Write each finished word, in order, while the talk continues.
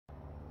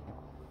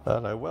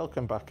Hello,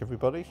 welcome back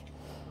everybody.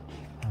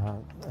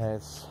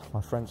 There's my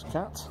friend's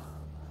cat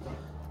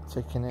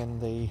taking in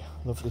the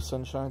lovely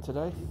sunshine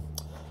today.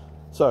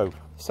 So,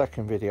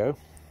 second video.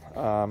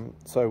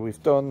 So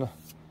we've done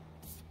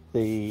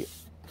the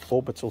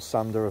orbital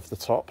sander of the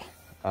top,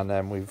 and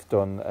then we've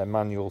done a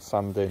manual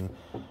sanding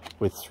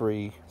with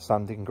 3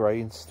 sanding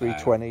grades,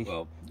 320,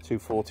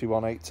 240,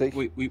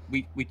 180.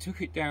 We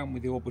took it down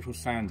with the orbital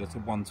sander to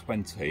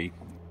 120.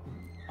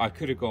 I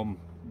could have gone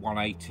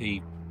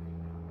 180,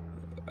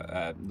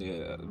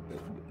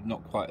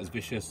 not quite as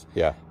vicious.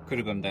 Yeah. Could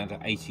have gone down to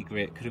 80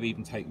 grit, could have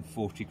even taken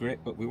 40 grit,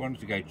 but we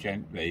wanted to go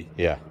gently.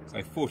 Yeah.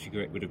 So 40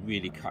 grit would have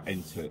really cut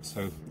into it.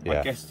 So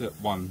yeah. I guessed at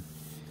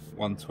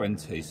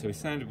 120. So we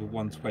sanded with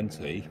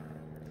 120.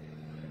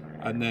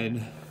 And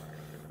then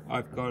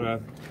I've got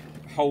a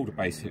holder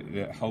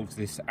basically that holds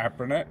this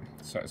abranet.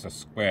 So it's a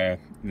square,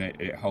 and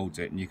it holds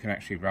it, and you can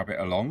actually rub it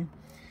along.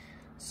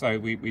 So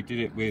we did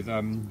it with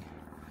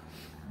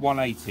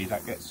 180,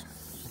 that gets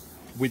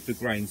with the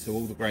grain, so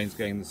all the grains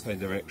going in the same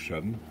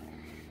direction.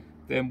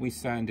 Then we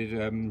sanded,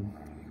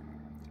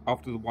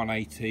 after the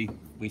 180,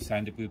 we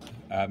sanded with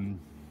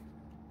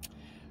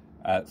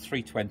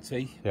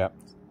 320. Yeah.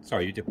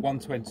 Sorry, you did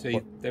 120,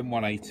 then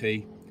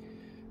 180,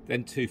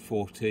 then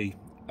 240,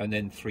 and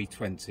then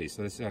 320.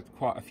 So this had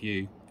quite a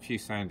few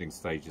sanding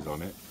stages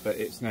on it, but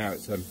it's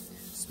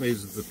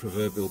smooth as the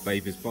proverbial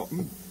baby's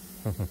bottom.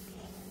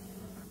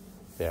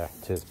 Yeah,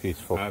 it is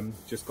beautiful.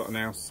 Just got to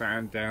now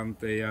sand down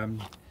the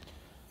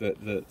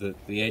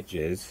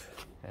edges.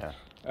 Yeah.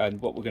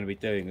 And what we're going to be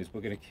doing is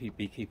we're going to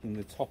be keeping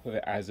the top of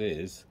it as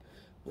is,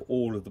 but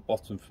all of the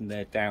bottom from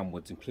there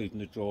downwards, including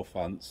the drawer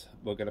fronts,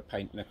 we're going to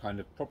paint in a kind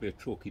of probably a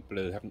chalky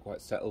blue. Haven't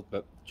quite settled,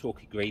 but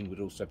chalky green would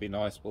also be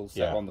nice. We'll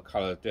settle on the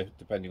colour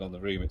depending on the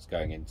room it's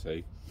going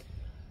into.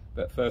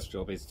 But first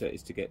job is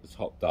to get the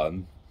top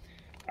done.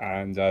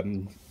 And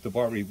the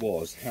worry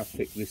was how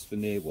thick this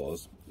veneer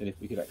was, and if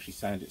we could actually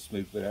sand it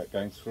smooth without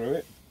going through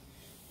it.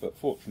 But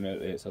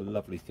fortunately, it's a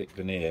lovely thick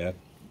veneer.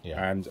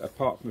 Yeah. And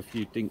apart from a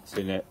few dinks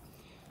in it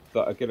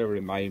that are going to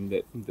remain,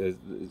 that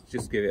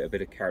just give it a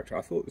bit of character.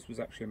 I thought this was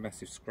actually a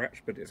massive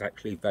scratch, but it's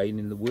actually a vein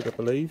in the wood, I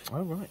believe.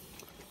 Oh right.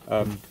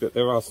 But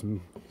there are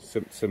some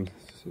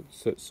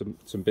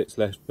bits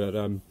left,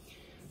 but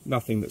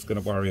nothing that's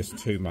going to worry us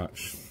too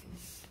much.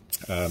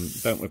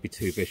 Don't want to be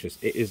too vicious.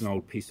 It is an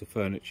old piece of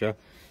furniture.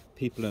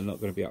 People are not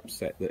going to be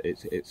upset that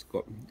it's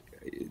got,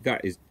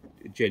 that is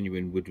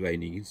genuine wood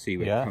veining. You can see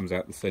when it comes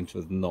out the centre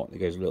of the knot, it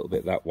goes a little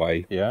bit that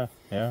way. Yeah,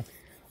 yeah.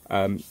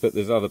 But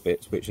there's other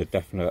bits which are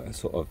definite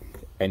sort of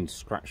end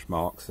scratch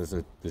marks. There's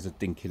a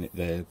dink in it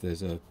there.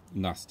 There's a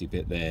nasty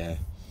bit there.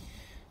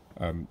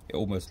 It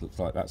almost looks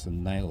like that's a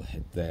nail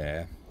head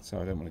there.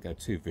 So I don't want to go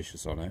too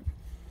vicious on it.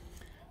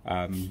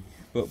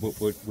 But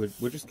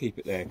we'll just keep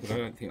it there, because I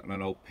don't think on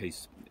an old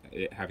piece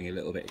it having a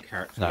little bit of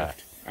character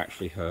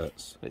actually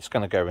hurts. It's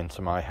going to go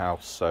into my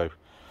house, so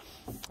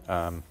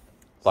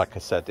like I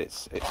said,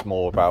 it's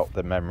more about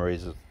the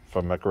memories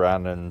from my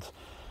gran and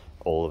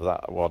all of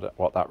that,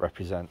 what that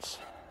represents.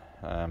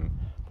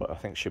 But I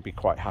think she'll be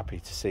quite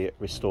happy to see it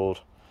restored.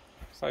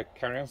 So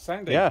carry on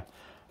sanding. Yeah.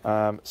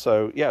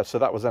 So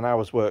that was an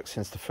hour's work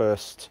since the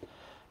first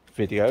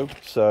video.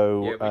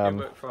 So yeah, we can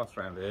work fast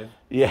around here.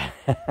 Yeah.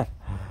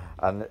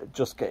 And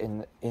just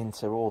getting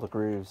into all the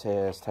grooves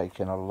here has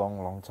taken a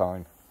long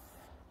time.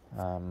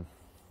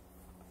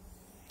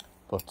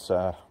 But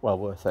well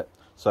worth it.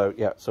 So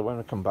yeah, so when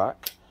we come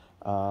back,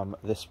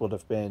 this would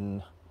have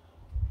been,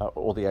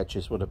 all the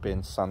edges would have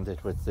been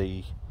sanded with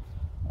the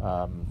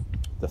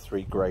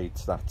 3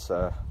 grades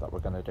that we're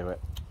going to do it.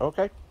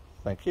 Okay,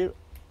 thank you.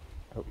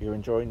 Hope you're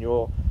enjoying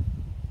your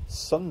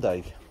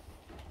Sunday.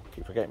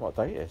 Keep forgetting what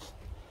day it is.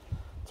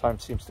 Time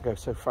seems to go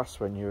so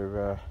fast when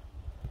you're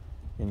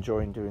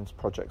enjoying doing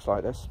projects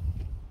like this.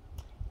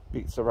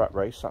 Beats the rat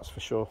race, that's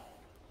for sure.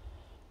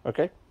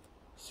 Okay,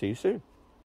 see you soon.